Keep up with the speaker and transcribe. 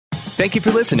Thank you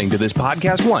for listening to this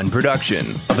Podcast One production.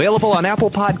 Available on Apple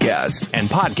Podcasts and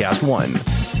Podcast One.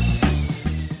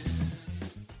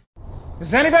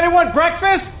 Does anybody want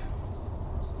breakfast?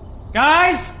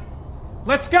 Guys,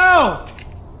 let's go.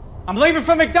 I'm leaving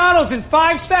for McDonald's in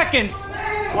 5 seconds.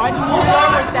 Why didn't you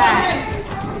start with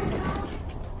that?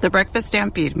 The Breakfast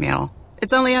Stampede Meal.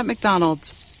 It's only at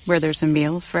McDonald's, where there's a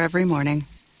meal for every morning.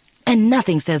 And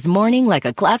nothing says morning like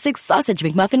a classic sausage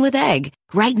McMuffin with egg.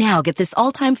 Right now, get this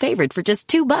all-time favorite for just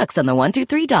 $2 on the $1,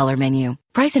 $2, $3 menu.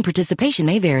 Price and participation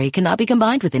may vary. Cannot be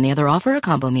combined with any other offer or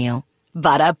combo meal.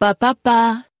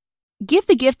 Ba-da-ba-ba-ba. Give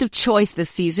the gift of choice this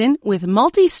season with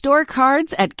multi-store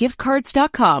cards at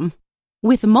giftcards.com.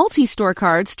 With multi-store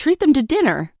cards, treat them to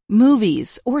dinner,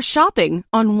 movies, or shopping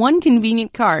on one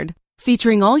convenient card.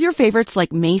 Featuring all your favorites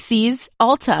like Macy's,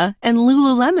 Ulta, and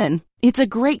Lululemon. It's a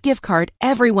great gift card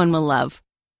everyone will love.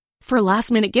 For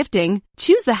last-minute gifting,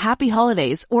 choose the Happy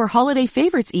Holidays or Holiday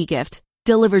Favorites e-gift,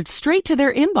 delivered straight to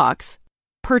their inbox.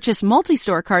 Purchase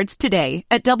multi-store cards today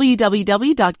at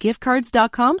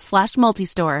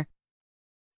www.giftcards.com/multistore.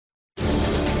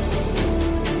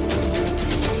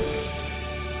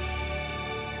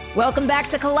 Welcome back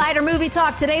to Collider Movie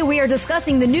Talk. Today we are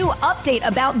discussing the new update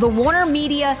about the Warner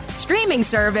Media streaming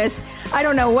service. I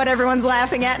don't know what everyone's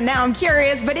laughing at, and now I'm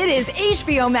curious, but it is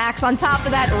HBO Max. On top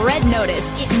of that, Red Notice.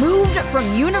 It moved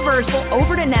from Universal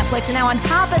over to Netflix, and now on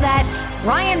top of that,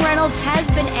 Ryan Reynolds has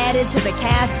been added to the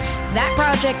cast. That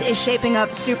project is shaping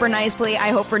up super nicely.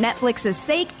 I hope for Netflix's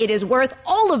sake, it is worth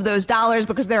all of those dollars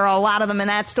because there are a lot of them in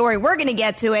that story. We're going to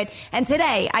get to it, and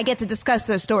today I get to discuss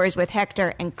those stories with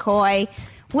Hector and Coy.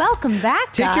 Welcome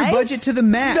back, guys. Take your budget to the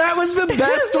max. That was the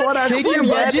best one I've seen. Take your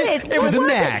budget It to was the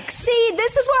max. See,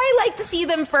 this is why I like to see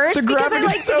them first, The because I graphic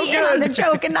like is to so be in on the good.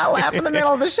 joke and not laugh in the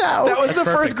middle of the show. That was the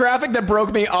first graphic that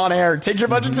broke me on air. Take your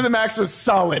budget to the max was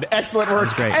solid. Excellent work.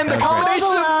 was great. And the That was all combination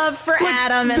the of, love for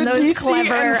Adam and the those DC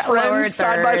clever and Friends lower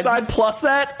side by thirds. side plus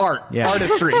that art. Yeah.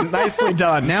 Artistry. Nicely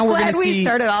done. Now we're Glad going to we see.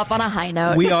 started off on a high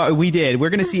note. We did. We're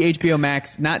going to see HBO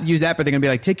Max not use that, but they're going to be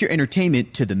like, take your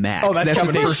entertainment to the max. Oh, that's what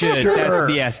coming they for should. sure.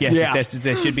 Yes. Yeah. That's what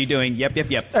they should be doing. Yep.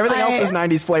 Everything else is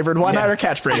 90s flavored. Why not our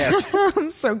catchphrase? I'm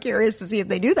so curious to see if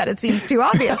they do that. It seems too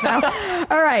obvious now.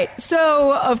 All right.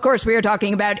 So, of course, we are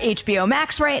talking about HBO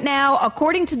Max right now.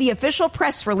 According to the official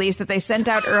press release that they sent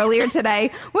out earlier today,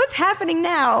 what's happening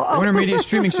now? Warner Media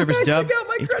streaming service dubbed got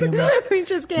my credit HBO card. Max. We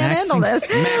just can't handle this.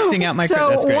 Maxing out my credit. So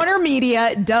That's great. Warner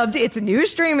Media dubbed its new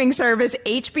streaming service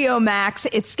HBO Max.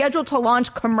 It's scheduled to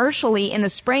launch commercially in the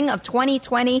spring of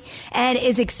 2020 and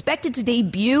is expected to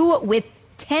debut with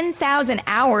 10,000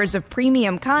 hours of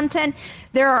premium content.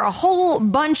 There are a whole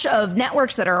bunch of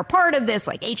networks that are a part of this,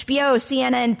 like HBO,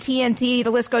 CNN, TNT,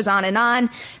 the list goes on and on.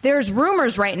 There's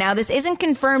rumors right now, this isn't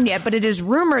confirmed yet, but it is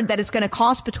rumored that it's going to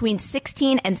cost between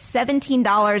 $16 and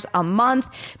 $17 a month.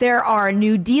 There are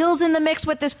new deals in the mix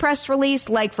with this press release,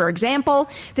 like, for example,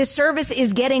 this service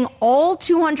is getting all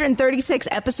 236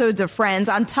 episodes of Friends.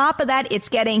 On top of that, it's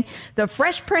getting The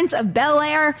Fresh Prince of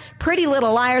Bel-Air, Pretty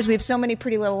Little Liars. We have so many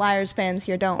Pretty Little Liars fans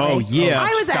here, don't we? Oh, yeah. I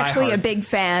was actually a big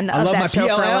fan of love my that show for a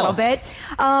PLL. little bit.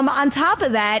 On top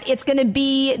of that, it's going to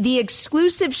be the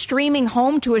exclusive streaming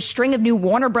home to a string of new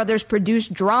Warner Brothers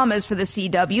produced dramas for the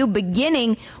CW,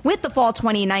 beginning with the fall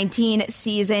 2019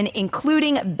 season,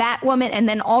 including Batwoman and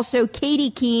then also Katie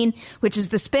Keene, which is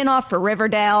the spinoff for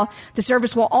Riverdale. The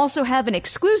service will also have an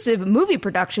exclusive movie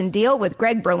production deal with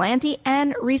Greg Berlanti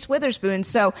and Reese Witherspoon.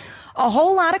 So a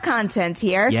whole lot of content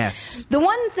here. Yes. The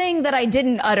one thing that I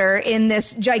didn't utter in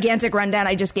this gigantic rundown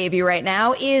I just gave you right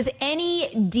now is any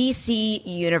DC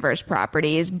Universe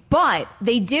properties, but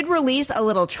they did release a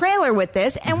little trailer with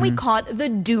this, and we caught the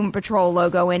Doom Patrol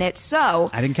logo in it. So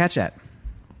I didn't catch that.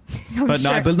 I'm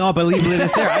No, I believe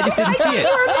it's there. I just didn't see it.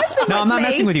 You were messing No, with I'm not me.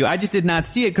 messing with you. I just did not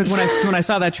see it because when I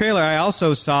saw that trailer, I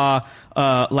also saw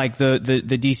like the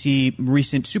DC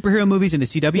recent superhero movies and the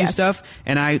CW Yes. stuff,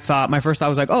 and my first thought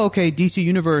was like, oh, okay, DC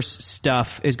Universe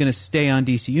stuff is going to stay on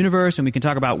DC Universe, and we can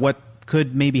talk about what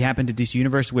could maybe happen to DC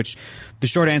Universe, which the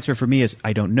short answer for me is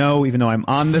I don't know, even though I'm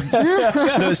on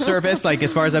the service. Like,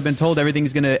 as far as I've been told,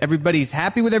 everybody's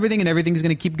happy with everything and everything's going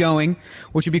to keep going,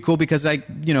 which would be cool because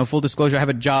full disclosure, I have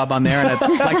a job on there and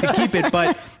I'd like to keep it.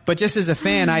 But just as a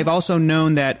fan, I've also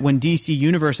known that when DC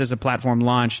Universe as a platform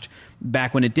launched,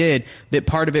 back when it did, that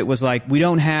part of it was like, we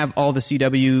don't have all the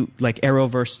CW like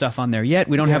Arrowverse stuff on there yet.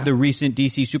 We don't have the recent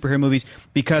DC superhero movies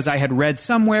because I had read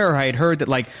somewhere or I had heard that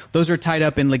like those are tied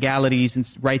up in legalities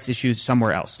and rights issues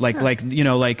somewhere else. Like HBO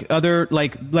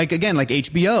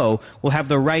will have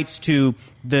the rights to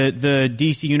the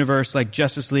DC universe, like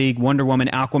Justice League, Wonder Woman,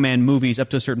 Aquaman movies up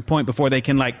to a certain point before they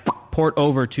can like port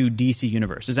over to DC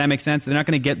Universe. Does that make sense? They're not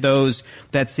going to get those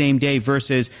that same day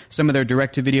versus some of their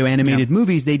direct-to-video animated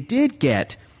movies they did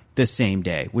get the same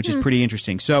day, which is pretty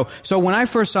interesting. So when I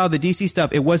first saw the DC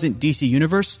stuff, it wasn't DC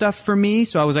Universe stuff for me.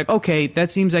 So I was like, okay,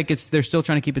 that seems like they're still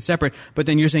trying to keep it separate. But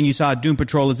then you're saying you saw Doom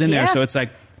Patrol is in there, so it's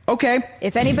like, okay.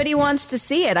 If anybody wants to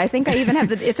see it, I think I even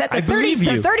have it's at the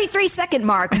 33-second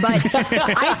mark. But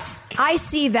I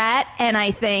see that and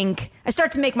I think I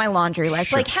start to make my laundry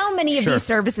list. Like, how many of these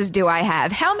services do I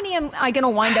have? How many am I going to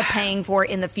wind up paying for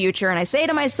in the future? And I say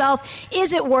to myself,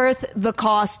 is it worth the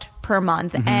cost per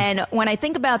month? And when I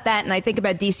think about that, and I think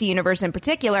about DC Universe in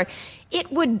particular,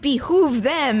 it would behoove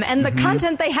them and the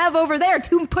content they have over there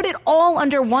to put it all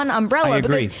under one umbrella. I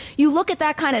agree. Because you look at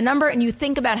that kind of number and you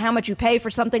think about how much you pay for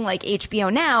something like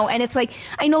HBO Now, and it's like,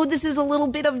 I know this is a little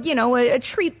bit of, a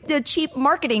cheap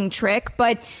marketing trick,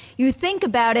 but you think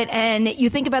about it and you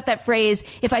think about that phrase,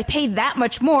 if I pay that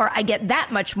much more, I get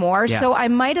that much more. Yeah. So I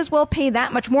might as well pay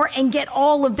that much more and get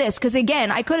all of this. Because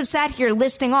again, I could have sat here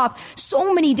listing off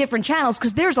so many different channels,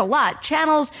 because there's a lot.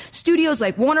 Channels, studios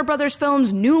like Warner Brothers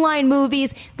Films, New Line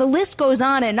Movies, the list goes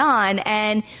on.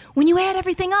 And when you add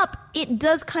everything up, it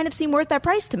does kind of seem worth that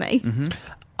price to me.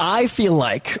 I feel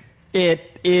like it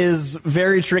is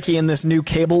very tricky in this new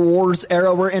cable wars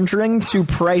era we're entering to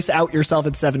price out yourself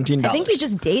at $17. I think you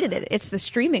just dated it. It's the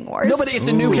streaming wars. No, but it's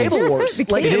a new cable wars. The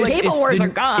cable wars are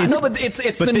gone. No, but it's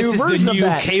the new version of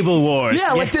that. Cable wars.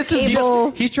 Yeah, like this is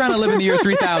he's trying to live in the year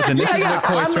 3000. This is what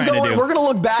Coy's trying to do. We're going to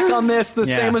look back on this the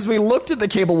same as we looked at the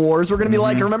cable wars. We're going to be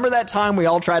like, remember that time we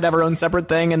all tried to have our own separate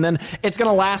thing, and then it's going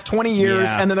to last 20 years,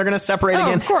 and then they're going to separate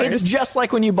again. Of course. It's just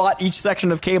like when you bought each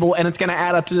section of cable, and it's going to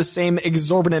add up to the same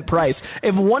exorbitant price.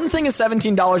 If one thing is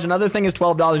 $17, another thing is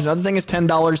 $12, another thing is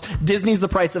 $10, Disney's the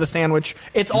price of a sandwich.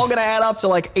 It's all going to add up to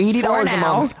like $80 a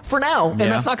month for now, and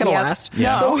that's not going to last.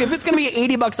 Yeah. So if it's going to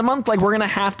be $80 a month, like, we're going to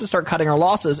have to start cutting our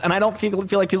losses, and I don't feel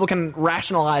like people can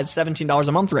rationalize $17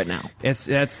 a month right now. That's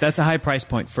a high price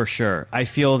point for sure. I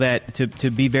feel that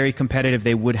to be very competitive,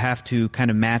 they would have to kind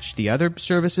of match the other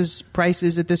services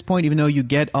prices at this point, even though you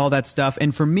get all that stuff.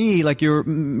 And for me, like you're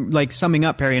like summing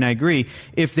up, Perry, and I agree,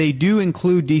 if they do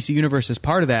include DC Universe as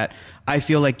part of that, I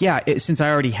feel like, since I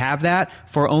already have that,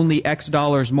 for only X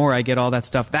dollars more, I get all that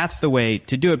stuff. That's the way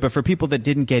to do it. But for people that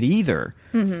didn't get either,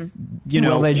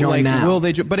 will they join now? Will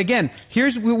they? But again,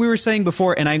 here's what we were saying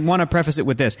before, and I want to preface it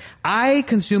with this. I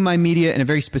consume my media in a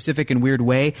very specific and weird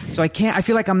way, so I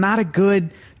feel like I'm not a good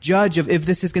judge of if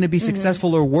this is going to be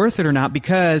successful or worth it or not,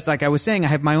 because like I was saying, I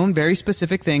have my own very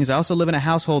specific things. I also live in a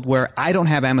household where I don't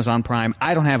have Amazon Prime,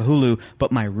 I don't have Hulu,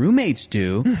 but my roommates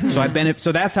do.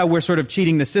 So that's how we're sort of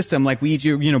cheating the system. Like we each,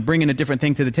 bring in a different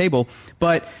thing to the table.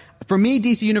 But for me,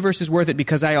 DC Universe is worth it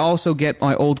because I also get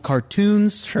my old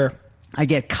cartoons. Sure. I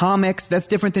get comics. That's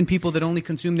different than people that only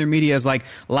consume their media as like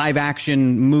live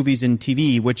action movies and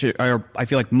TV, which are, I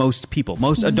feel like most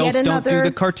adults don't do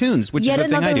the cartoons, which is the thing I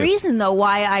do. Yet another reason, though,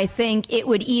 why I think it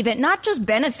would even not just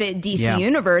benefit DC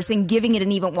Universe and giving it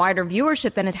an even wider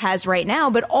viewership than it has right now,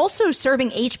 but also serving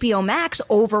HBO Max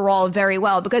overall very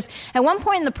well. Because at one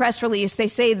point in the press release, they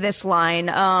say this line,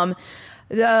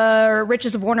 the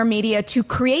riches of Warner Media to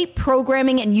create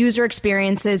programming and user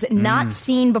experiences not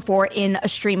seen before in a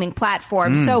streaming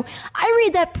platform. So I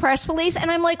read that press release and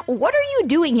I'm like, what are you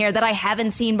doing here that I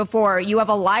haven't seen before? You have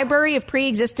a library of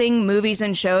pre-existing movies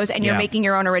and shows and you're making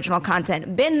your own original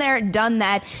content. Been there, done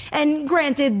that. And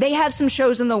granted, they have some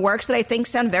shows in the works that I think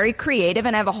sound very creative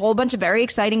and have a whole bunch of very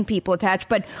exciting people attached.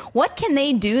 But what can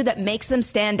they do that makes them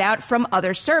stand out from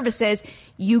other services?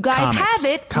 You guys have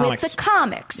it with the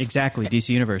comics. Exactly. DC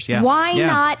Universe, Why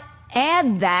not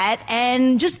add that?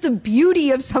 And just the beauty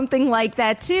of something like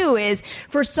that, too, is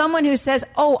for someone who says,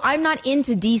 I'm not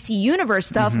into DC Universe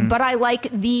stuff, but I like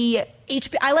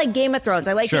I like Game of Thrones.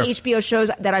 I like the HBO shows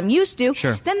that I'm used to.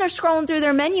 Then they're scrolling through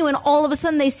their menu and all of a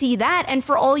sudden they see that. And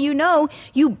for all you know,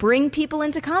 you bring people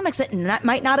into comics that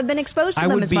might not have been exposed to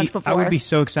them as much before. I would be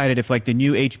so excited if like the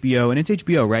new HBO, and it's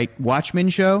HBO, right? Watchmen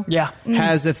show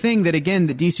has a thing that, again,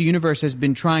 the DC Universe has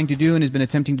been trying to do and has been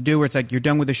attempting to do where it's like you're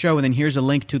done with the show and then here's a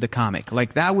link to the comic.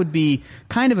 Like that would be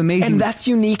kind of amazing. And that's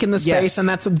unique in the space and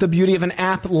that's the beauty of an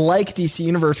app like DC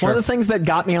Universe. One of the things that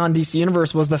got me on DC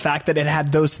Universe was the fact that it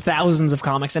had those thousands of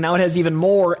comics, and now it has even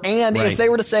more. And if they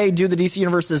were to say do the DC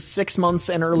Universe is 6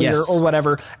 months and earlier or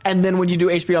whatever, and then when you do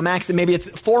HBO Max, then maybe it's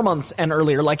 4 months and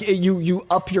earlier. Like you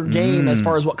up your game as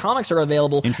far as what comics are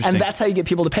available, and that's how you get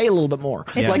people to pay a little bit more.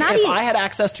 Like if I had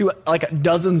access to like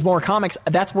dozens more comics,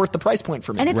 that's worth the price point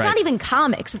for me. And it's not even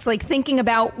comics. It's like thinking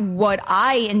about what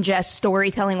I ingest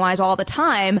storytelling wise all the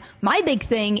time. My big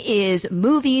thing is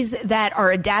movies that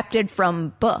are adapted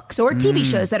from books or TV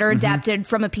shows that are adapted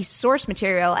from a piece of source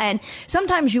material. And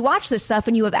sometimes you watch this stuff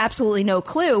and you have absolutely no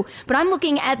clue, but I'm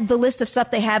looking at the list of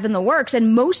stuff they have in the works,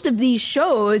 and most of these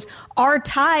shows are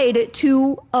tied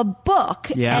to a book.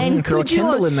 Yeah, and throw a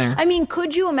Kindle in there. I mean,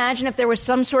 could you imagine if there was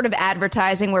some sort of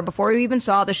advertising where before you even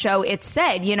saw the show, it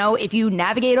said, you know, if you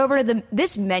navigate over to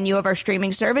this menu of our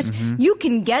streaming service, you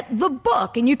can get the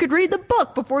book and you could read the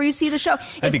book before you see the show.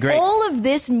 That'd be great. All of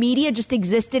this media just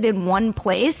existed in one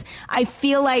place, I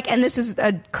feel like, and this is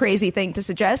a crazy thing to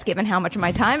suggest given how much of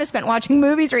my time is spent watching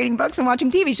movies, reading books, and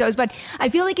watching TV shows, but I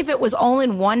feel like if it was all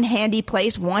in one handy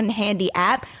place, one handy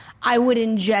app, I would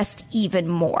ingest even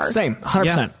more. Same, 100%.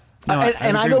 Yeah. No,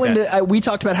 and I go into, we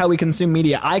talked about how we consume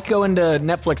media. I go into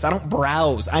Netflix. I don't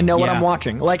browse. I know what I'm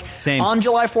watching. Like, Same. On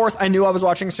July 4th, I knew I was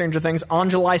watching Stranger Things. On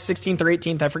July 16th or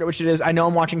 18th, I forget which it is, I know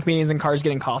I'm watching Comedians in Cars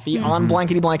Getting Coffee. On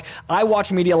blankety blank, I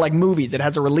watch media like movies. It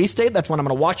has a release date. That's when I'm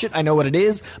going to watch it. I know what it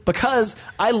is because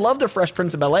I love The Fresh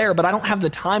Prince of Bel-Air, but I don't have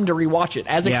the time to rewatch it.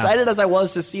 As excited as I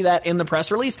was to see that in the press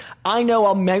release, I know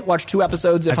I'll watch 2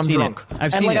 episodes if I'm drunk.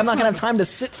 I've seen it. I'm not going to have time to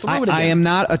sit through it again. I am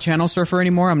not a channel surfer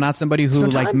anymore. I'm not somebody who,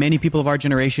 like many people of our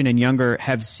generation and younger,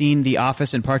 have seen The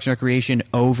Office and Parks and Recreation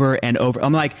over and over.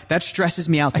 I'm like, that stresses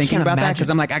me out thinking about that because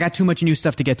I'm like, I got too much new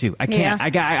stuff to get to. I can't.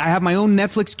 Yeah. I have my own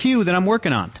Netflix queue that I'm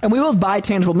working on. And we both buy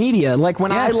tangible media. Like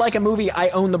when I like a movie, I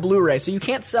own the Blu-ray. So you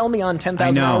can't sell me on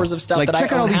 10,000 hours of stuff like, that I own.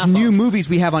 Check out all these new movies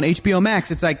we have on HBO Max.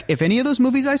 It's like, if any of those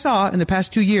movies I saw in the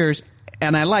past 2 years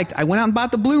and I went out and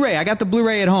bought the Blu-ray. I got the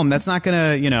Blu-ray at home. That's not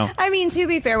gonna, I mean, to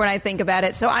be fair, when I think about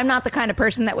it, so I'm not the kind of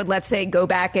person that would, let's say, go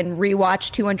back and rewatch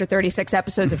 236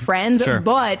 episodes of Friends,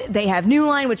 but they have New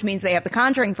Line, which means they have the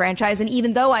Conjuring franchise, and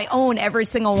even though I own every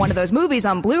single one of those movies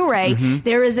on Blu-ray,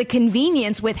 there is a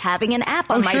convenience with having an app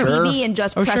on my TV and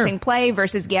just pressing play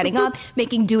versus getting up,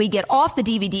 making Dewey get off the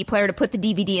DVD player to put the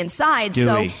DVD inside. Dewey,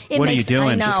 so it what makes, are you doing?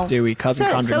 I know. Just Dewey, cousin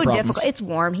Conjuring so problems. difficult. It's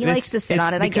warm. He likes to sit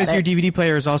on it. I get because your DVD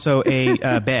player is also a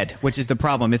bed, which is the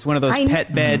problem. It's one of those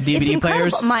pet bed DVD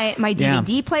players. My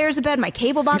DVD player is a bed. My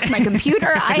cable box, my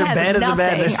computer. I have bed is a nothing.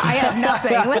 bed. I have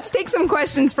nothing. Let's take some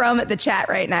questions from the chat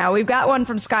right now. We've got one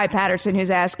from Sky Patterson who's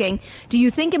asking, do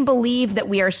you think and believe that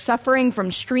we are suffering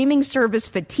from streaming service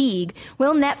fatigue?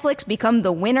 Will Netflix become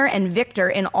the winner and victor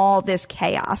in all this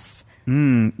chaos?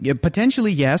 Yeah,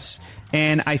 potentially yes.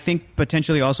 And I think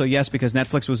potentially also yes, because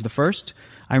Netflix was the first.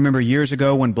 I remember years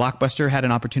ago when Blockbuster had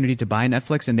an opportunity to buy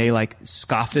Netflix and they like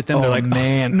scoffed at them. They're like,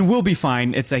 man, we'll be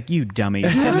fine. It's like, you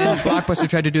dummies. And then Blockbuster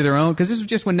tried to do their own because this was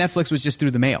just when Netflix was just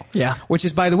through the mail. Yeah. Which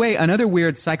is, by the way, another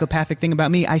weird psychopathic thing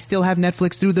about me. I still have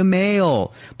Netflix through the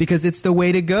mail because it's the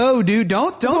way to go, dude.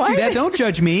 Don't do that. Don't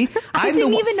judge me. I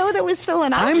didn't even know that was still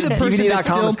an option. I'm the person that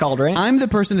still, it's called, right? I'm the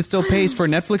person that still pays for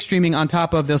Netflix streaming on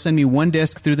top of they'll send me one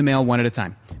disc through the mail one at a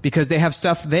time because they have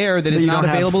stuff there that is not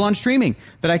available on streaming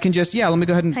that I can just, let me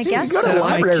go ahead and set up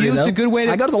my queue. It's a good way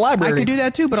to, I go to the library. I could do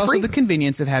that too, but it's also free. the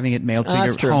convenience of having it mailed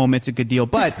to your home. It's a good deal.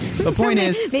 But the point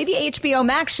is, maybe HBO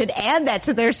Max should add that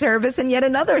to their service and yet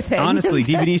another thing. Honestly,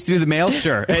 DVDs through the mail,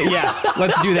 sure.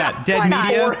 Let's do that. Dead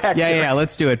media. Yeah,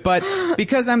 let's do it. But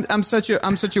because I'm such a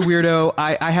weirdo,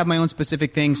 I have my own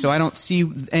specific things, so I don't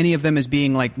see any of them as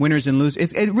being like winners and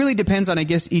losers. It really depends on, I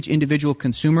guess, each individual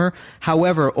consumer.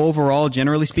 However, overall,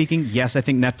 generally speaking, yes, I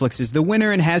think Netflix is the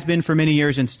winner and has been for many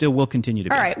years and still will continue to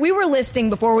be. All right, we were listing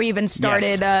before we even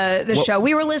started the show.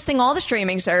 We were listing all the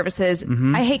streaming services.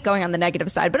 I hate going on the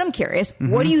negative side, but I'm curious.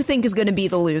 What do you think is going to be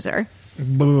the loser?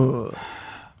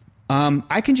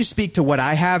 I can just speak to what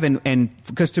I have, and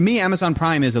because to me, Amazon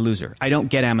Prime is a loser. I don't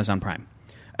get Amazon Prime.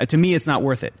 To me, it's not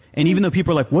worth it. And even though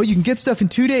people are like, well, you can get stuff in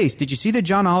 2 days. Did you see the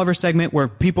John Oliver segment where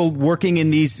people working in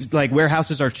these like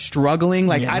warehouses are struggling?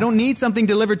 Like, I don't need something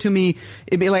delivered to me.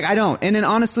 It'd be like, I don't. And then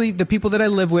honestly, the people that I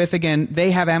live with, again,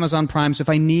 they have Amazon Prime. So if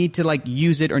I need to like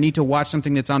use it or need to watch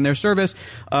something that's on their service,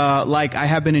 like I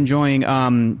have been enjoying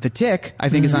The Tick, I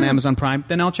think is on Amazon Prime,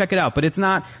 then I'll check it out. But that's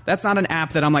not an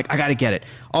app that I'm like, I got to get it.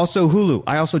 Also Hulu.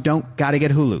 I also don't got to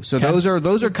get Hulu. So those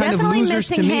are kind of losers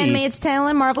to me. Handmaid's Tale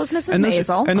and Marvelous Mrs.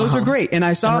 Maisel. And those are great. And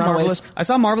I saw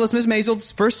Marvelous Miss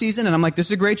Maisel's first season, and I'm like, this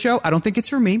is a great show. I don't think it's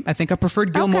for me. I think I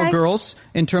preferred Gilmore Girls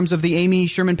in terms of the Amy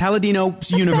Sherman Palladino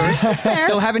universe.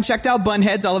 Still haven't checked out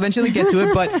Bunheads. I'll eventually get to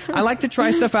it, but I like to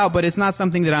try stuff out, but it's not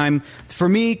something that for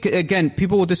me, again,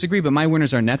 people will disagree, but my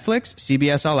winners are Netflix,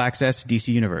 CBS All Access, DC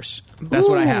Universe. That's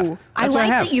what I have. I like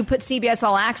that you put CBS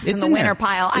All Access in the winner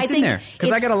pile. It's in there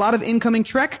because I got a lot of incoming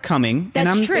Trek coming, and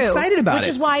I'm excited about it. Which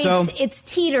is why it's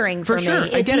teetering for me. Sure.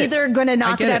 It's either going to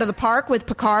knock knock it out of the park with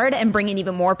Picard and bring in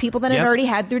even more people than it already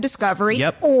had through Discovery.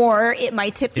 Yep. Or it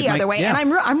might tip the other way. Yeah.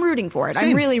 And I'm rooting for it.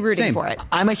 I'm really rooting for it.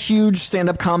 I'm a huge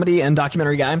stand-up comedy and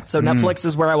documentary guy. So Netflix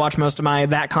is where I watch most of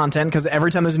that content, because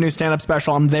every time there's a new stand-up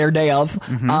special, I'm there day of.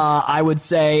 I would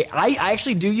say I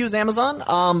actually do use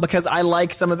Amazon because I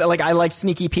like some of the, I like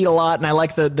Sneaky Pete a lot, and I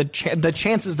like the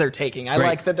chances they're taking. I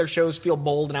like that their shows feel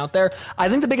bold and out there. I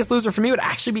think the biggest loser for me would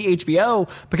actually be HBO,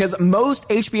 because most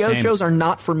HBO shows are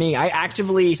not for me. I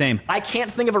actively I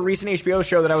can't think of a recent HBO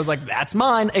show that I was like, that's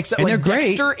mine, except and they're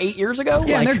Dexter great. 8 years ago.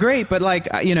 Yeah, and they're great, but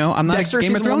I'm not Dexter a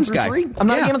Game of Thrones guy. I'm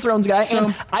not a Game of Thrones guy, so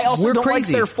and I also don't like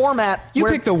their format. You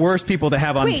pick the worst people to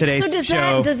have on today's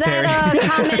show. Does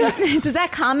that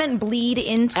comment bleed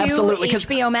into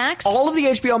HBO Max? All of the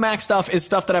HBO Max stuff is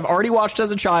stuff that I've already watched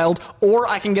as a child, or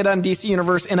I can get on DC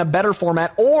Universe in a better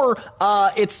format, or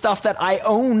it's stuff that I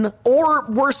own, or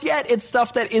worse yet, it's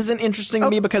stuff that isn't interesting to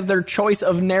me because their choice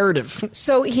of narrative.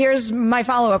 So here's my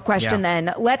follow-up question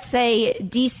then. Let's say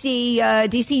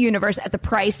DC Universe at the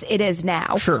price it is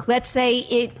now. Sure. Let's say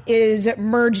it is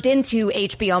merged into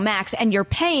HBO Max, and you're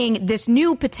paying this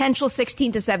new potential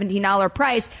 $16 to $17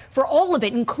 price for all of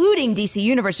it, including DC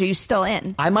Universe. Are you still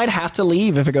in? I might have to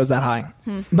leave if it goes that high.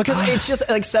 Because it's just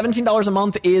like $17 a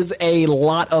month is a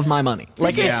lot of my money.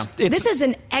 This is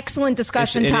an excellent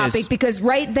discussion topic, because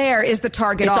right there is the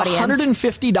target audience. It's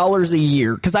 $150 a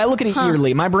year, because I look at it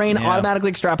yearly. My brain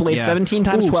automatically extrapolates 17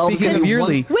 times 12. Speaking of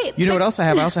yearly, you know what else I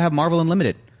have? I also have Marvel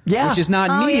Unlimited. Yeah. Which is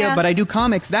not media, but I do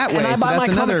comics that way. And I buy my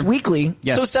comics weekly.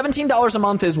 Yes. So $17 a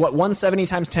month is what, 170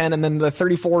 times 10, and then the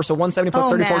 34, so 170 plus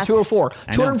 34, math. 204.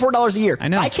 $204 a year. I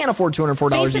know. I can't afford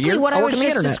 $204 a year. Basically, what I was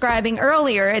just describing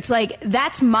earlier, it's like,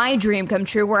 that's my dream come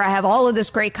true, where I have all of this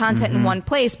great content in one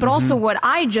place, but also what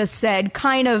I just said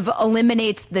kind of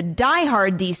eliminates the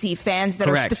diehard DC fans that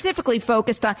are specifically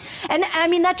focused on, and I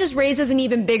mean, that just raises an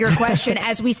even bigger question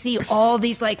as we see all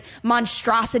these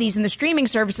monstrosities in the streaming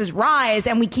services rise,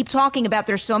 and we keep talking about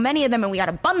there's so many of them and we got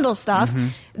to bundle stuff,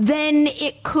 then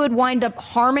it could wind up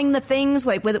harming the things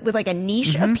with a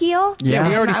niche appeal. Yeah,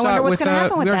 we already saw it with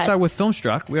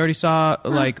Filmstruck. We already saw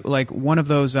like one of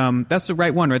those. That's the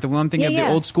right one, right? The one I'm thinking of, the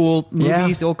old school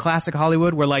movies, the old classic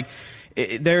Hollywood, where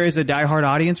there is a diehard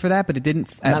audience for that, but it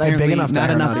didn't not a big enough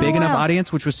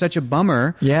audience, which was such a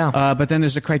bummer. Yeah. But then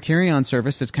there's a Criterion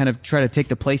service that's kind of try to take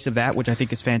the place of that, which I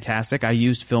think is fantastic. I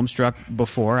used Filmstruck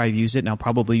before. I use it, and I'll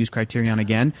probably use Criterion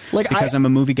again because I'm a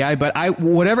movie guy. But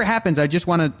whatever happens, I just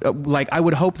want to I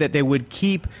would hope that they would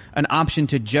keep an option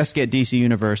to just get DC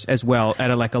Universe as well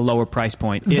at a lower price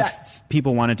point if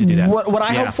people wanted to do that. What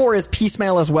I hope for is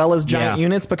piecemeal as well as giant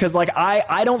units, because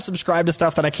I don't subscribe to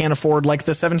stuff that I can't afford, like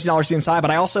the $17 season side,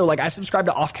 but I also I subscribe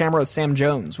to Off Camera with Sam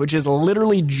Jones, which is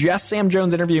literally just Sam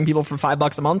Jones interviewing people for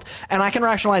 $5 a month, and I can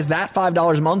rationalize that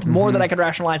 $5 a month more than I could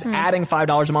rationalize adding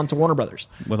 $5 a month to Warner Brothers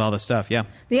with all this stuff. Yeah.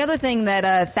 The other thing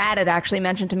that Thad had actually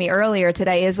mentioned to me earlier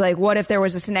today is what if there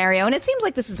was a scenario, and it seems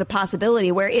like this is a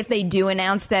possibility, where if they do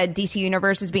announce that DC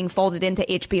Universe is being folded into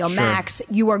HBO Max,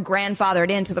 you are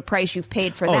grandfathered into the price you've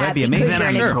paid for that. That'd be amazing.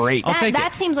 Great. I'll take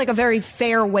that seems like a very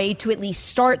fair way to at least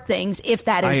start things, if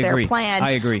that is their plan.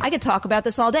 I agree. I could talk about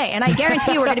this all day, and I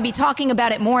guarantee we're going to be talking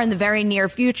about it more in the very near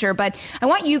future, but I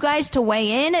want you guys to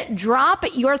weigh in. Drop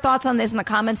your thoughts on this in the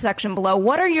comments section below.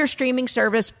 What are your streaming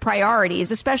service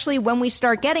priorities, especially when we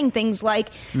start getting things like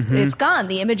it's gone,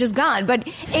 the image is gone, but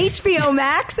HBO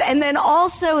Max, and then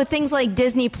also things like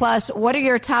Disney Plus? What are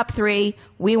your top three?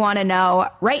 We want to know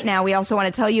right now. We also want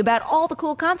to tell you about all the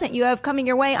cool content you have coming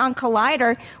your way on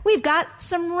Collider. We've got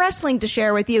some wrestling to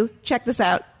share with you. Check this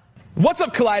out. What's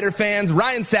up, Collider fans?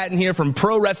 Ryan Satin here from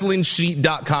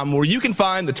ProWrestlingSheet.com, where you can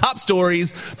find the top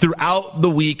stories throughout the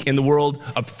week in the world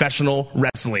of professional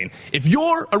wrestling. If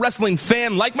you're a wrestling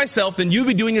fan like myself, then you'd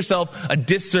be doing yourself a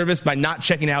disservice by not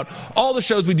checking out all the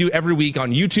shows we do every week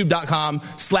on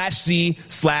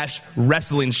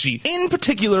YouTube.com/C/Wrestling Sheet. In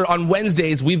particular, on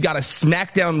Wednesdays, we've got a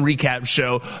SmackDown recap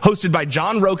show hosted by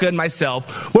John Roca and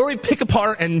myself, where we pick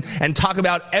apart and talk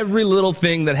about every little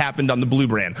thing that happened on the Blue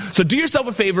Brand. So do yourself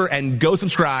a favor and go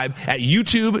subscribe at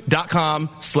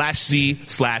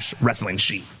youtube.com/C/Wrestling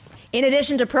Sheet. In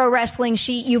addition to Pro Wrestling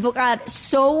Sheet, you've got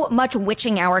so much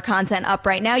Witching Hour content up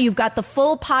right now. You've got the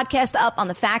full podcast up on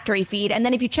the factory feed. And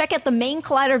then if you check out the main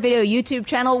Collider Video YouTube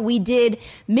channel, we did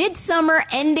Midsummer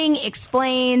Ending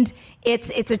Explained. It's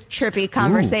a trippy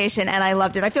conversation, and I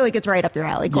loved it. I feel like it's right up your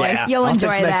alley, Clay. Yeah, You'll I'll enjoy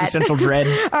take some that. existential dread.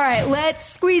 All right, let's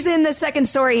squeeze in the second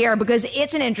story here because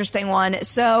it's an interesting one.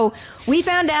 So we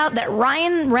found out that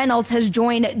Ryan Reynolds has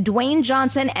joined Dwayne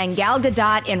Johnson and Gal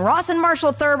Gadot in Ross and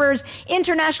Marshall Thurber's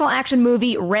international action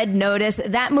movie Red Notice.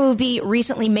 That movie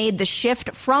recently made the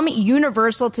shift from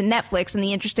Universal to Netflix, and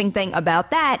the interesting thing about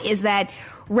that is that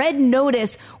Red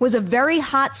Notice was a very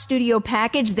hot studio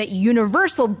package that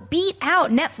Universal beat out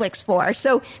Netflix for.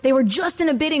 So they were just in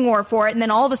a bidding war for it, and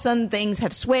then all of a sudden things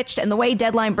have switched. And the way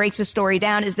Deadline breaks the story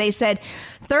down is they said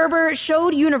Thurber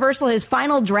showed Universal his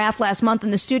final draft last month,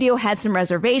 and the studio had some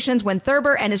reservations. When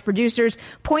Thurber and his producers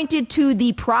pointed to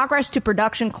the progress to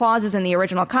production clauses in the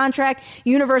original contract,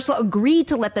 Universal agreed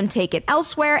to let them take it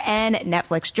elsewhere, and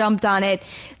Netflix jumped on it.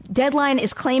 Deadline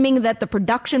is claiming that the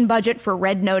production budget for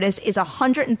Red Notice is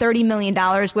 $130 million,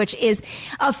 which is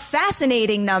a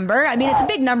fascinating number. I mean, it's a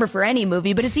big number for any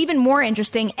movie, but it's even more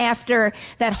interesting after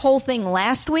that whole thing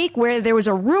last week where there was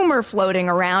a rumor floating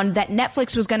around that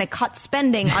Netflix was going to cut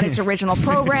spending on its original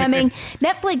programming.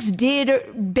 Netflix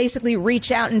did basically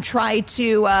reach out and try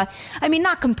to,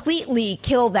 not completely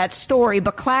kill that story,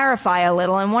 but clarify a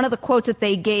little. And one of the quotes that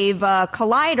they gave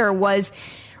Collider was,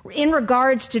 in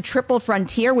regards to Triple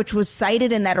Frontier, which was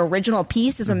cited in that original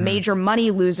piece as a major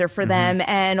money loser for them.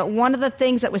 And one of the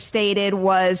things that was stated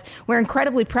was, we're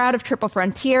incredibly proud of Triple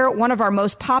Frontier, one of our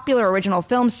most popular original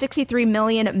films. 63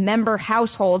 million member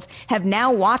households have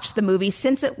now watched the movie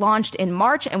since it launched in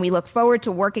March, and we look forward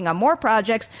to working on more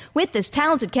projects with this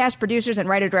talented cast, producers, and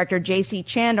writer-director J.C.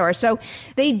 Chandor. So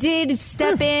they did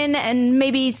step in and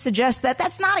maybe suggest that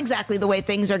that's not exactly the way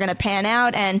things are going to pan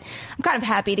out, and I'm kind of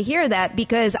happy to hear that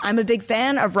because I'm a big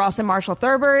fan of Ross and Marshall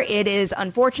Thurber. It is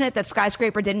unfortunate that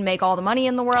Skyscraper didn't make all the money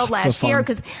in the world last year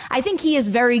because I think he is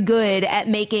very good at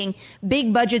making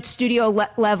big budget studio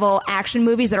level action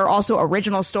movies that are also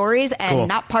original stories and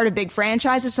not part of big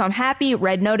franchises. So I'm happy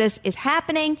Red Notice is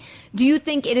happening. Do you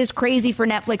think it is crazy for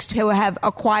Netflix to have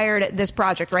acquired this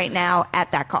project right now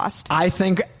at that cost? I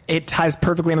think it ties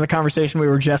perfectly into the conversation we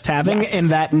were just having in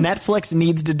that Netflix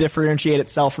needs to differentiate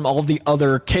itself from all of the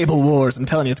other cable wars. I'm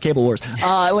telling you, it's cable wars.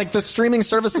 Like the streaming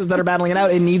services that are battling it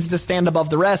out, it needs to stand above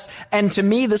the rest. And to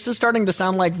me, this is starting to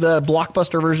sound like the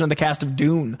blockbuster version of the cast of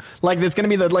Dune. Like it's going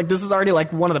to be this is already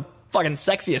like one of the fucking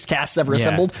sexiest casts ever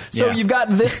assembled. So you've got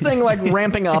this thing like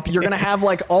ramping up. You're going to have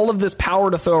like all of this power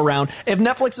to throw around. If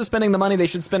Netflix is spending the money, they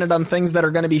should spend it on things that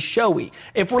are going to be showy.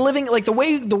 If we're living like the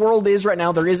way the world is right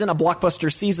now, there isn't a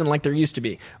blockbuster season like there used to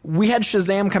be. We had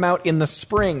Shazam come out in the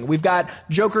spring. We've got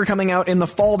Joker coming out in the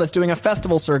fall that's doing a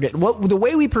festival circuit. The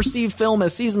way we perceive film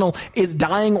as seasonal is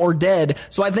dying or dead.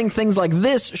 So I think things like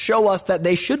this show us that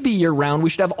they should be year round. We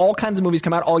should have all kinds of movies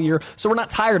come out all year so we're not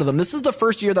tired of them. This is the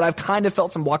first year that I've kind of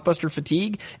felt some blockbuster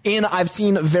fatigue, and I've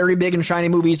seen very big and shiny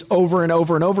movies over and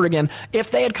over and over again. If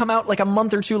they had come out like a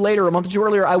month or two later, a month or two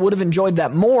earlier, I would have enjoyed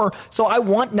that more. So I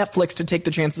want Netflix to take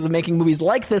the chances of making movies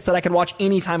like this that I can watch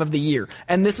any time of the year.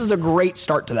 And this is a great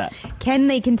start to that. Can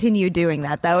they continue doing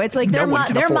that, though? It's like their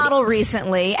model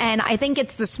recently, and I think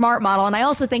it's the smart model, and I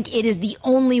also think it is the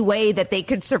only way that they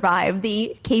could survive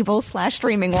the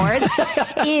cable/streaming wars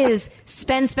is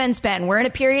spend. We're in a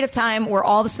period of time where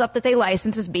all the stuff that they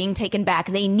license is being taken back.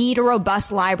 They need a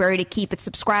robust library to keep its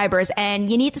subscribers, and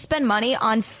you need to spend money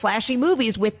on flashy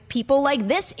movies with people like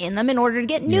this in them in order to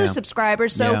get new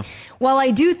subscribers. So while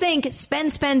I do think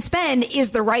spend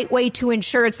is the right way to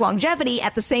ensure its longevity,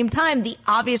 at the same time, the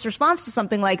obvious response to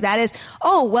something like that is,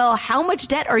 oh, well, how much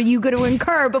debt are you going to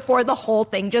incur before the whole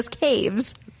thing just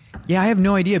caves? Yeah, I have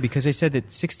no idea because they said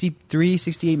that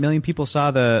 68 million people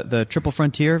saw the Triple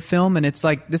Frontier film, and it's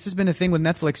like this has been a thing with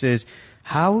Netflix is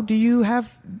how do you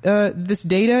have this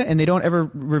data, and they don't ever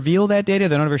reveal that data.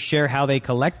 They don't ever share how they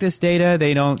collect this data.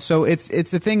 They don't. So it's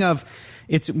a thing of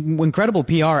it's incredible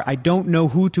PR. I don't know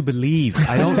who to believe.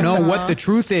 I don't know what the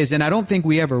truth is, and I don't think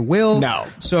we ever will. No.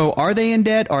 So are they in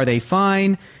debt? Are they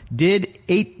fine? Did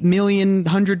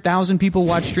 8,100,000 people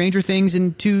watch Stranger Things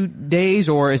in 2 days,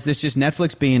 or is this just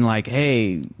Netflix being like,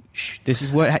 hey, this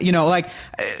is what,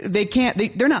 they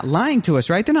can't, they're not lying to us,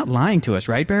 right? They're not lying to us,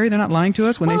 right, Barry? They're not lying to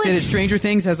us when they say that Stranger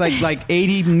Things has like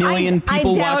 80 million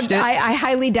people watched it? I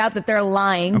highly doubt that they're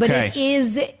lying, but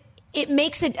it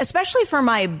makes it, especially for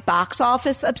my box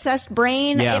office obsessed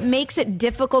brain, it makes it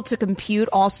difficult to compute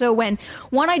also when,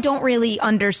 one, I don't really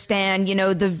understand,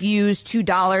 the views to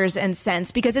dollars and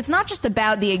cents, because it's not just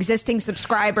about the existing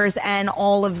subscribers and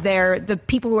all of the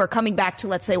people who are coming back to,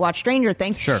 let's say, watch Stranger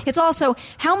Things. Sure. It's also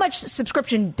how much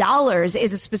subscription dollars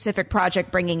is a specific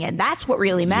project bringing in. That's what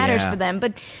really matters for them.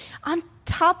 But on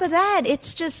top of that,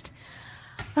 it's just,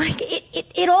 Like,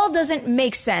 it all doesn't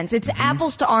make sense. It's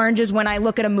apples to oranges when I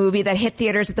look at a movie that hit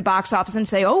theaters at the box office and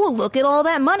say, oh, well, look at all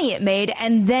that money it made.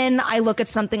 And then I look at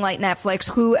something like Netflix,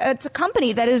 who it's a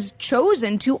company that is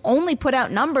chosen to only put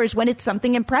out numbers when it's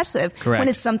something impressive. Correct. When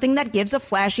it's something that gives a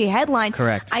flashy headline.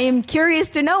 Correct. I am curious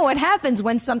to know what happens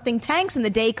when something tanks and the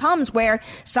day comes where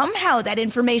somehow that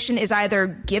information is either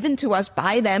given to us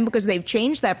by them because they've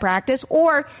changed that practice,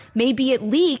 or maybe it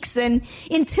leaks. And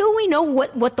until we know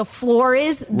what the floor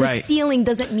is, the ceiling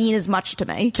doesn't mean as much to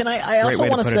me. I also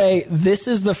want to say this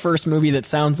is the first movie that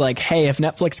sounds like, hey, if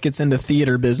Netflix gets into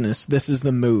theater business, this is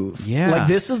the move. Yeah. Like,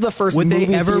 this is the first would movie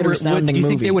they ever theater sounding movie. Do you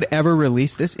think they would ever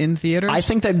release this in theaters? I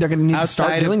think that they're going to need to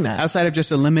start doing that. Outside of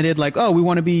just a limited, like, oh, we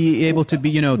want to be able to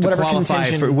be, to whatever qualify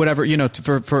contingent. for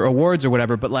whatever, for awards or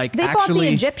whatever, but like they actually. bought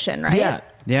the Egyptian, right? Yeah.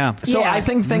 Yeah. So I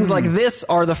think things like this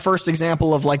are the first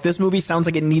example of, like, this movie sounds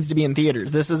like it needs to be in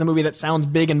theaters. This is a movie that sounds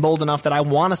big and bold enough that I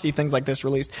want to see things like this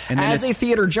released. And as a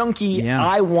theater junkie,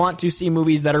 I want to see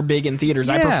movies that are big in theaters.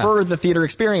 Yeah. I prefer the theater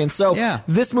experience. So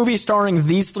this movie starring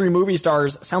these three movie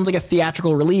stars sounds like a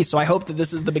theatrical release. So I hope that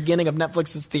this is the beginning of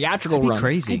Netflix's theatrical run.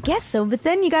 Crazy. I guess so. But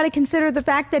then you got to consider the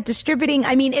fact that distributing,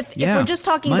 I mean, if we're just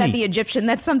talking about the Egyptian,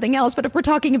 that's something else. But if we're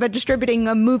talking about distributing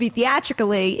a movie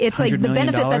theatrically, it's like the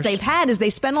benefit that they've had is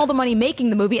they spend all the money making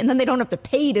the movie, and then they don't have to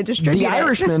pay to distribute The it.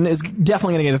 Irishman is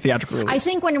definitely going to get a theatrical release. I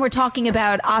think when we're talking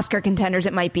about Oscar contenders,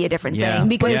 it might be a different thing,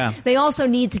 because they also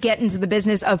need to get into the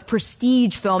business of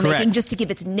prestige filmmaking just to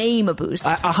give its name a boost.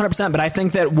 100%, but I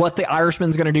think that what The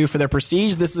Irishman's going to do for their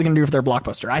prestige, this is going to do for their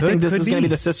blockbuster. I think this is going to be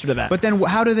the sister to that. But then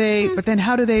how do they? But then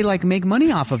how do they like make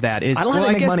money off of that? I don't know how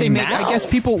they make money now. I guess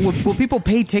people will people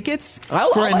pay tickets for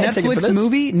a Netflix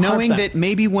movie, knowing 100%. that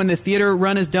maybe when the theater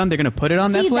run is done, they're going to put it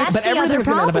on Netflix. But everything's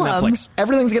going to end up on Netflix.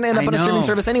 Everything's going to end up on a streaming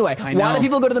service anyway. Why do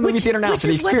people go to the movie theater now for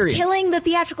the experience? Which is what's killing the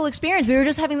theatrical experience. We were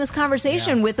just having this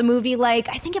conversation with a movie like,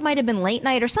 I think it might have been Late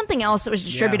Night or something else that was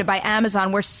distributed by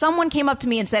Amazon, where someone came up to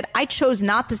me and said, I chose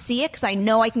not to see it because I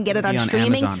know I can get it on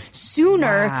streaming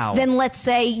sooner than, let's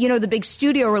say, the big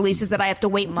studio releases that I have to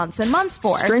wait months and months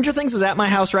for. Stranger Things is at my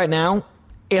house right now.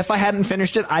 If I hadn't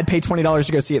finished it, I'd pay $20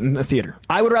 to go see it in the theater.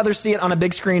 I would rather see it on a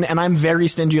big screen, and I'm very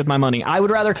stingy with my money. I would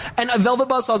rather, and Velvet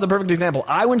Buzzsaw is a perfect example.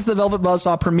 I went to the Velvet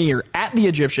Buzzsaw premiere at the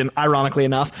Egyptian, ironically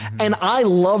enough, and I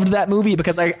loved that movie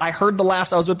because I heard the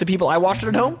laughs. I was with the people. I watched it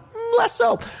at home. Less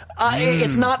so.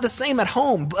 It's not the same at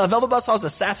home. Velvet Buzzsaw is a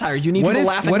satire. You need people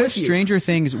laughing with you. What if Stranger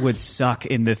Things would suck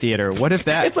in the theater? What if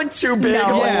that... It's like too big.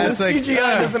 It's like, CGI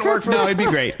doesn't work for me. No, it'd be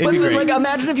great. Like,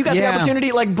 imagine if you got the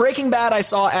opportunity. Like, Breaking Bad I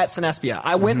saw at Cinespia.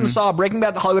 I went and saw Breaking Bad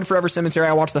at the Hollywood Forever Cemetery.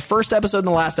 I watched the first episode and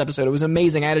the last episode. It was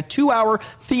amazing. I had a 2-hour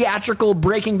theatrical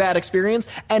Breaking Bad experience,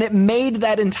 and it made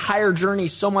that entire journey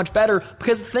so much better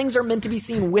because things are meant to be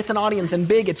seen with an audience, and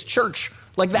big, it's church.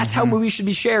 Like, that's how movies should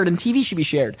be shared and TV should be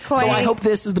shared. Clay, so I hope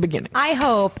this is the beginning. I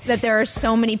hope that there are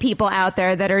so many people out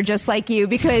there that are just like you,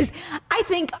 because I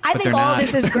think all of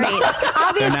this is great.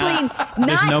 Obviously,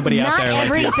 not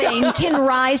everything can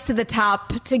rise to the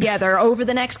top together. Over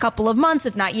the next couple of months,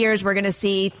 if not years, we're going to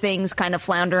see things kind of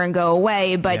flounder and go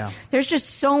away. But there's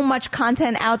just so much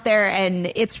content out there,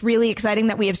 and it's really exciting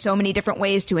that we have so many different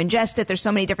ways to ingest it. There's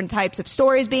so many different types of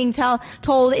stories being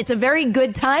told. It's a very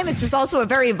good time. It's just also a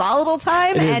very volatile time.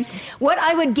 And what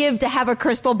I would give to have a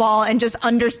crystal ball and just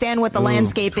understand what the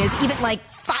landscape is, even like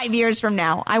 5 years from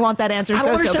now. I want that answer so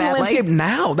badly. I don't understand the landscape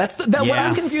now. That's what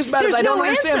I'm confused about. Is I don't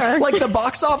understand. Answer. Like, the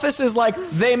box office is like,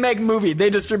 they make movie,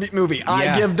 they distribute movie.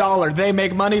 I give dollar, they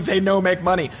make money, they make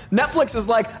money. Netflix is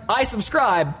like, I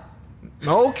subscribe.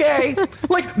 Okay.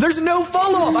 Like, there's no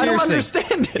follow-up. I don't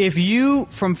understand it. If you,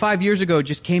 from 5 years ago,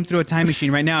 just came through a time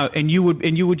machine right now and you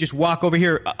would just walk over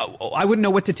here, I wouldn't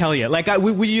know what to tell you. Like,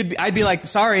 I'd be like,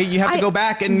 sorry, you have to go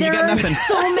back and you got nothing. There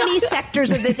are so many sectors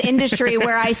of this industry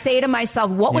where I say to myself,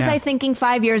 what was I thinking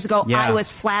 5 years ago? I was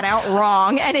flat out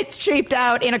wrong, and it shaped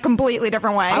out in a completely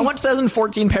different way. I want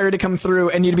 2014 Perry to come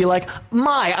through and you'd be like,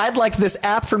 I'd like this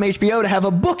app from HBO to have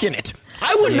a book in it.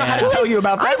 I wouldn't know how to tell you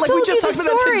about that. Like, we just talked about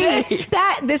that today.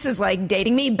 This is like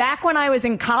dating me. Back when I was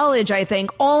in college, I think,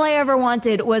 all I ever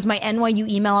wanted was my NYU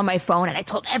email on my phone. And I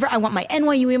told I want my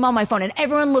NYU email on my phone. And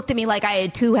everyone looked at me like I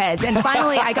had two heads. And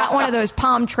finally, I got one of those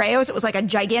Palm Treos. It was like a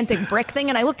gigantic brick thing.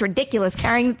 And I looked ridiculous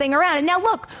carrying the thing around. And now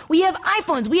look, we have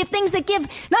iPhones. We have things that give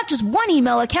not just one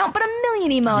email account, but 1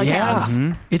 million email accounts.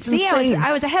 It's insane.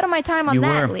 I was ahead of my time on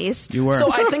that, at least. You were.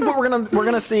 So I think what we're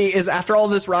gonna see is, after all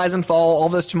this rise and fall, all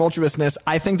this tumultuousness,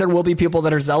 I think there will be people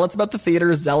that are zealots about the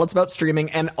theater, zealots about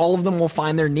streaming, and all of them will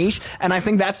find their niche. And I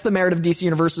think that's the merit of DC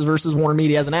Universe versus Warner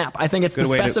Media as an app. I think it's the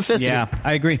specificity.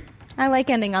 I agree. I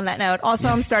like ending on that note. Also,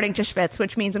 I'm starting to schwitz,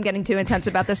 which means I'm getting too intense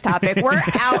about this topic. We're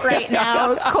out right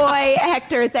now. Coy,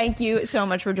 Hector, thank you so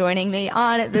much for joining me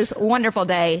on this wonderful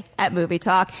day at Movie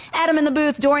Talk. Adam in the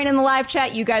booth, Dorian in the live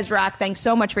chat, you guys rock. Thanks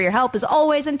so much for your help as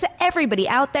always. And to everybody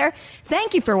out there,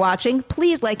 thank you for watching.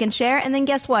 Please like and share. And then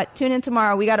guess what? Tune in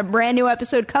tomorrow. We got a brand new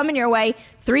episode coming your way,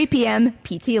 3 p.m.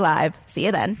 PT Live. See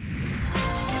you then.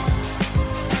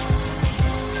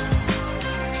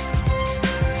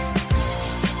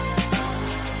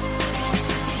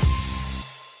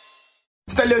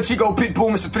 It's that little Chico Pitbull,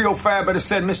 Mr. 305, better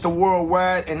said Mr.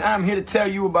 Worldwide, and I'm here to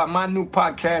tell you about my new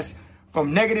podcast,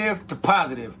 From Negative to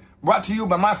Positive, brought to you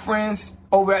by my friends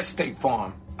over at State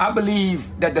Farm. I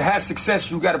believe that to have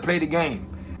success, you got to play the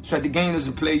game, so that the game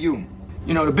doesn't play you.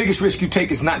 You know, the biggest risk you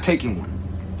take is not taking one.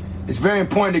 It's very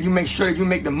important that you make sure that you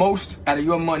make the most out of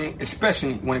your money,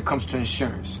 especially when it comes to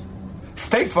insurance.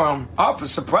 State Farm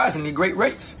offers surprisingly great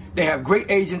rates. They have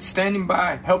great agents standing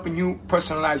by helping you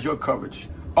personalize your coverage.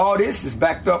 All this is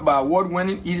backed up by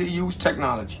award-winning, easy-to-use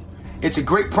technology. It's a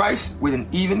great price with an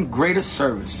even greater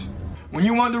service. When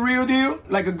you want the real deal,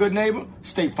 like a good neighbor,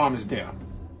 State Farm is there.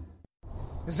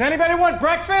 Does anybody want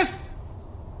breakfast?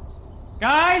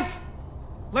 Guys,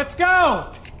 let's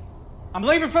go. I'm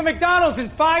leaving for McDonald's in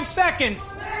 5 seconds.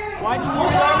 Why did you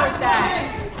start with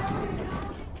that?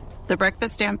 The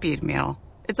Breakfast Stampede Meal.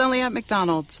 It's only at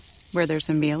McDonald's, where there's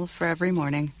a meal for every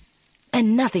morning.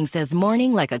 And nothing says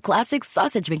morning like a classic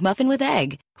sausage McMuffin with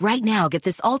egg. Right now, get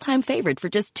this all-time favorite for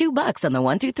just $2 on the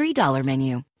 $1, $2, $3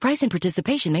 menu. Price and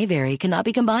participation may vary. Cannot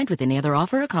be combined with any other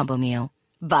offer or combo meal.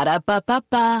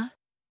 Ba-da-ba-ba-ba.